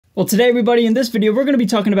Well, today, everybody, in this video, we're going to be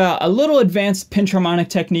talking about a little advanced pinch harmonic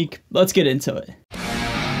technique. Let's get into it.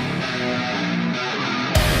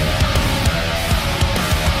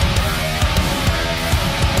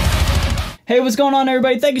 Hey, what's going on,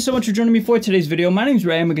 everybody? Thank you so much for joining me for today's video. My name's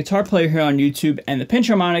Ray. I'm a guitar player here on YouTube, and the pinch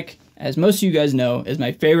harmonic, as most of you guys know, is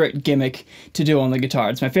my favorite gimmick to do on the guitar.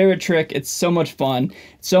 It's my favorite trick. It's so much fun.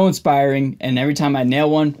 It's so inspiring, and every time I nail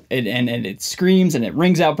one, it screams and it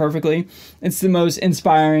rings out perfectly. It's the most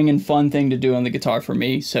inspiring and fun thing to do on the guitar for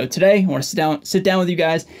me. So today, I want to sit down with you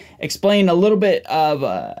guys, explain a little bit of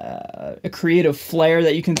a creative flair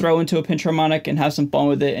that you can throw into a pinch harmonic and have some fun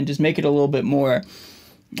with it, and just make it a little bit more,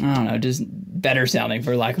 I don't know, just better sounding,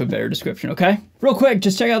 for lack of a better description, okay? Real quick,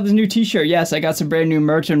 just check out this new t-shirt. Yes, I got some brand new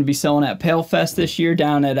merch I'm going to be selling at Pale Fest this year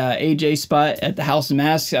down at AJ's spot at the House of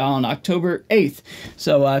Masks on October 8th.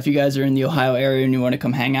 So if you guys are in the Ohio area and you want to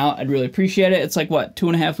come hang out, I'd really appreciate it. It's like, what,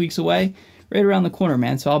 2.5 weeks away? Right around the corner,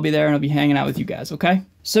 man. So I'll be there and I'll be hanging out with you guys, okay?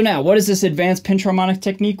 So now, what is this advanced pinch harmonic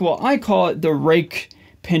technique? Well, I call it the rake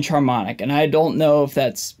pinch harmonic, and I don't know if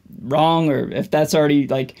that's wrong or if that's already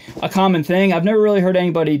like a common thing. I've never really heard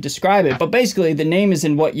anybody describe it, but basically the name is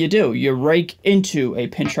in what you do. You rake into a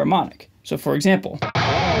pinch harmonic. So for example,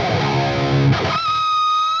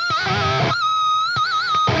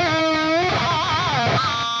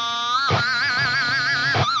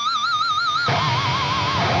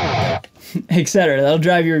 etc. That'll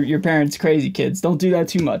drive your parents crazy, kids. Don't do that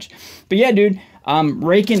too much. But yeah, dude,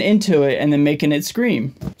 raking into it and then making it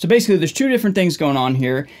scream. So basically there's two different things going on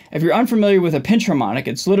here. If you're unfamiliar with a pinch harmonic,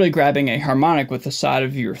 it's literally grabbing a harmonic with the side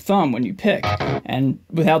of your thumb when you pick. And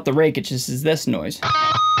without the rake, it just is this noise.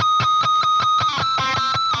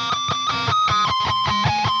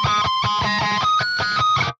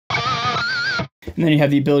 And then you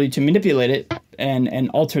have the ability to manipulate it and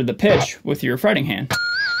alter the pitch with your fretting hand.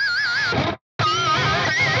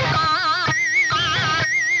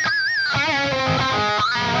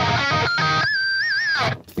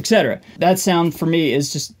 Etc. That sound for me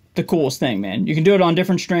is just the coolest thing, man. You can do it on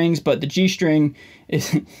different strings, but the G string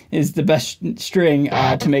is the best string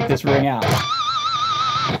to make this ring out.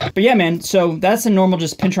 But yeah, man, so that's a normal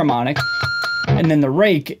just pinch harmonic, and then the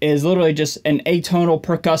rake is literally just an atonal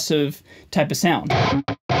percussive type of sound.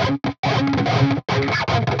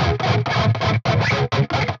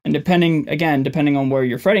 And depending on where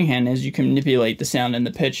your fretting hand is, you can manipulate the sound and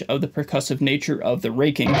the pitch of the percussive nature of the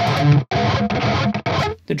raking,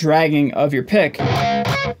 the dragging of your pick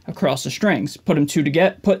across the strings. Put two and two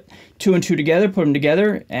together, put them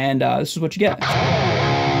together, and this is what you get.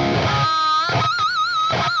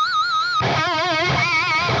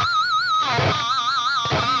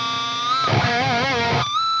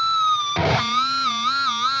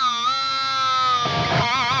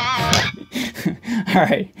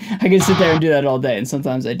 Alright, I can sit there and do that all day, and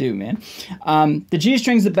sometimes I do, man. The G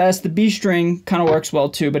string's the best. The B string kind of works well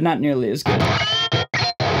too, but not nearly as good.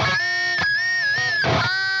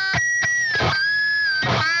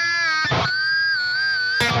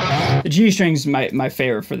 The G string's my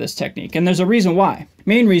favorite for this technique, and there's a reason why.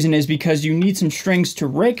 Main reason is because you need some strings to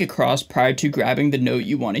rake across prior to grabbing the note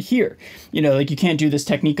you want to hear. You know, like you can't do this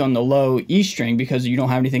technique on the low E string because you don't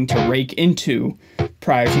have anything to rake into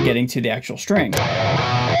prior to getting to the actual string.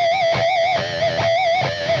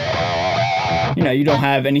 You know, you don't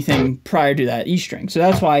have anything prior to that E string. So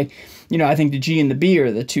that's why, you know, I think the G and the B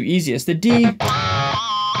are the two easiest. The D,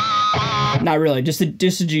 not really, just the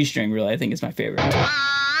G string really I think is my favorite.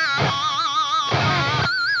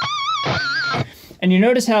 And you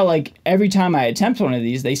notice how, like, every time I attempt one of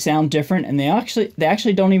these, they sound different, and they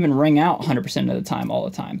actually don't even ring out 100% of the time, all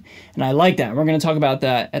the time. And I like that. We're going to talk about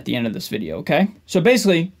that at the end of this video, okay? So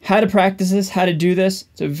basically, how to practice this, how to do this,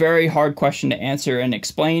 it's a very hard question to answer and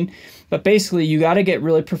explain. But basically, you got to get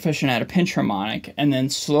really proficient at a pinch harmonic, and then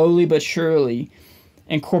slowly but surely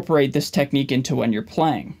incorporate this technique into when you're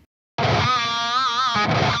playing.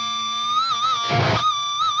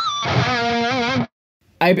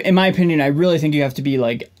 In my opinion, I really think you have to be,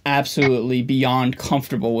 like, absolutely beyond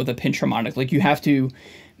comfortable with a pinch harmonic. Like, you have to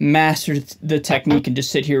master the technique and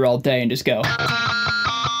just sit here all day and just go.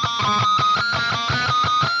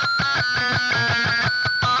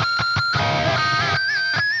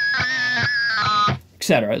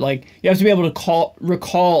 Etc. Like, you have to be able to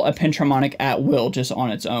recall a pinch harmonic at will just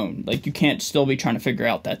on its own. Like, you can't still be trying to figure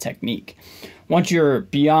out that technique. Once you're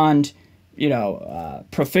beyond, you know,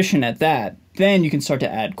 proficient at that, then you can start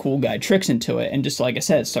to add cool guy tricks into it and just, like I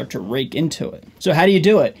said, start to rake into it. So how do you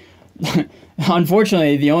do it?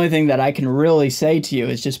 unfortunately, the only thing that I can really say to you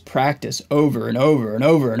is just practice over and over and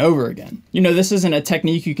over and over again. You know, this isn't a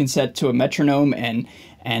technique you can set to a metronome and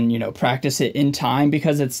you know, practice it in time,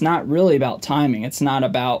 because it's not really about timing. It's not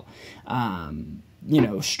about, you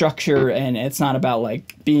know, structure, and it's not about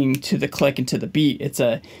like being to the click and to the beat. It's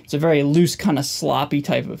a very loose, kind of sloppy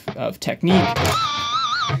type of technique.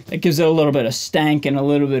 It gives it a little bit of stank and a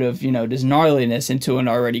little bit of, you know, just gnarliness into an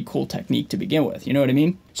already cool technique to begin with. You know what I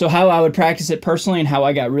mean? So how I would practice it personally and how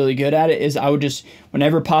I got really good at it is I would just,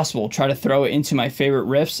 whenever possible, try to throw it into my favorite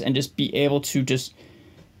riffs and just be able to just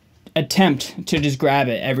attempt to just grab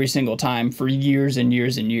it every single time for years and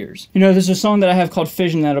years and years. You know, there's a song that I have called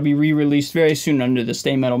Fission that'll be re-released very soon under the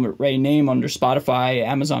Stay Metal Ray name, under Spotify,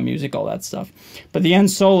 Amazon Music, all that stuff. But the end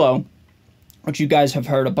solo, which you guys have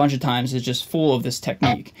heard a bunch of times, is just full of this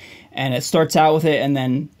technique. And it starts out with it, and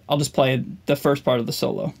then I'll just play the first part of the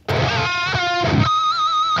solo.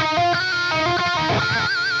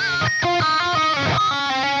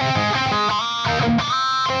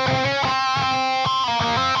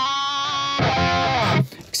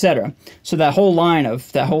 Etc. So that whole line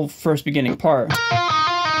of that whole first beginning part.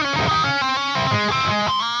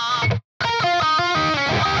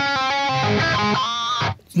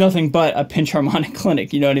 It's nothing but a pinch harmonic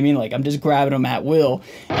clinic, you know what I mean? Like, I'm just grabbing them at will,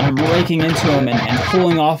 and I'm raking into them and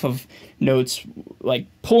pulling off of notes, like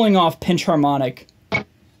pulling off pinch harmonic,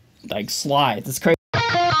 like slides. It's crazy.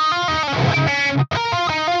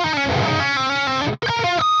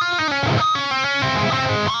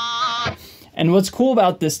 And what's cool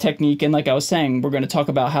about this technique, and like I was saying, we're going to talk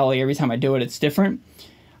about how like every time I do it, it's different.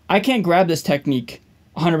 I can't grab this technique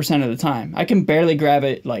 100% of the time. I can barely grab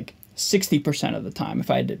it like 60% of the time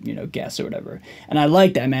if I had to, you know, guess or whatever. And I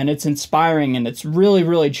like that, man. It's inspiring, and it's really,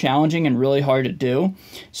 really challenging and really hard to do.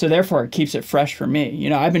 So therefore, it keeps it fresh for me.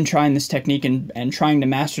 You know, I've been trying this technique and trying to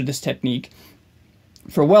master this technique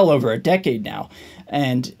for well over a decade now.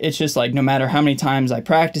 And it's just like, no matter how many times I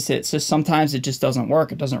practice it, it's just sometimes it just doesn't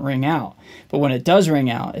work. It doesn't ring out. But when it does ring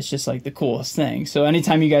out, it's just like the coolest thing. So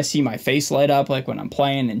anytime you guys see my face light up, like when I'm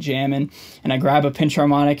playing and jamming and I grab a pinch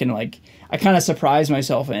harmonic and like, I kind of surprise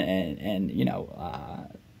myself and you know,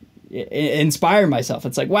 inspire myself.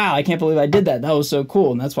 It's like, wow, I can't believe I did that. That was so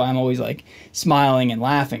cool. And that's why I'm always like smiling and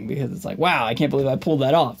laughing, because it's like, wow, I can't believe I pulled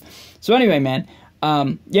that off. So anyway, man,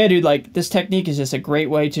 yeah, dude, like this technique is just a great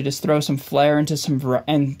way to just throw some flair into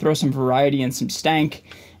throw some variety and some stank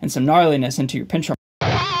and some gnarliness into your pinch harmonic.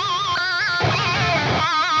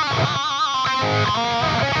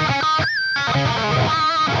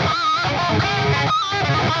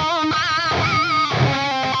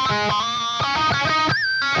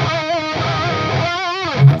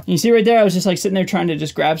 You see right there, I was just like sitting there trying to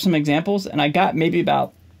just grab some examples, and I got maybe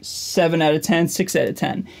about 7 out of 10, 6 out of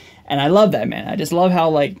 10. And I love that, man. I just love how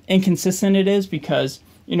like inconsistent it is, because,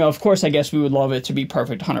 you know, of course, I guess we would love it to be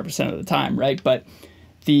perfect 100% of the time, right? But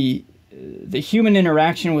the human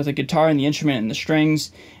interaction with the guitar and the instrument and the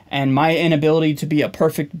strings, and my inability to be a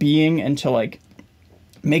perfect being and to like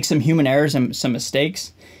make some human errors and some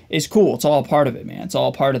mistakes is cool. It's all a part of it, man. It's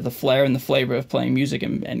all part of the flair and the flavor of playing music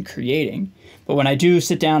and creating. But when I do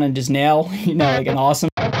sit down and just nail, you know, like an awesome...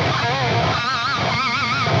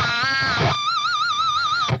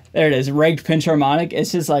 There it is, raked pinch harmonic.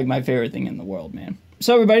 It's just like my favorite thing in the world, man.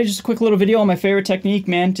 So everybody, just a quick little video on my favorite technique,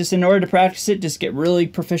 man. Just in order to practice it, just get really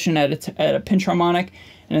proficient at a pinch harmonic,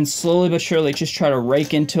 and then slowly but surely just try to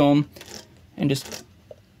rake into them and just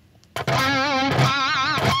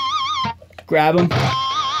grab them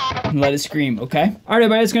and let it scream, okay? All right,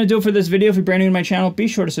 everybody, that's going to do it for this video. If you're brand new to my channel, be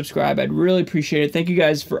sure to subscribe. I'd really appreciate it. Thank you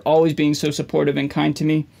guys for always being so supportive and kind to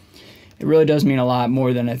me. It really does mean a lot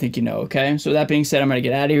more than I think you know, okay? So with that being said, I'm going to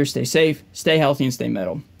get out of here. Stay safe, stay healthy, and stay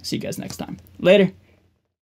metal. See you guys next time. Later.